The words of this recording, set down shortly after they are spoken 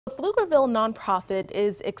The Pflugerville nonprofit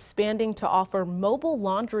is expanding to offer mobile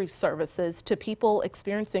laundry services to people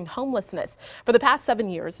experiencing homelessness. For the past 7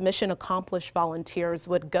 years, Mission Accomplished volunteers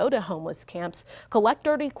would go to homeless camps, collect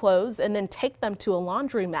dirty clothes, and then take them to a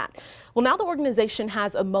laundromat. Well, now the organization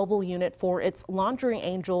has a mobile unit for its Laundry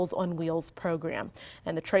Angels on Wheels program,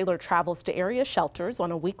 and the trailer travels to area shelters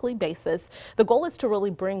on a weekly basis. The goal is to really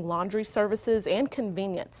bring laundry services and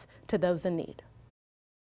convenience to those in need.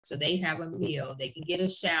 So they have a meal, they can get a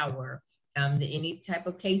shower, any type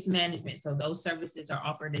of case management. So those services are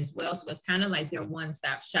offered as well. So it's kind of like their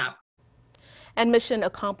one-stop shop. And Mission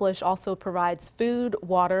Accomplished also provides food,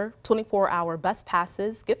 water, 24-hour bus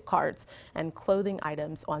passes, gift cards, and clothing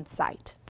items on site.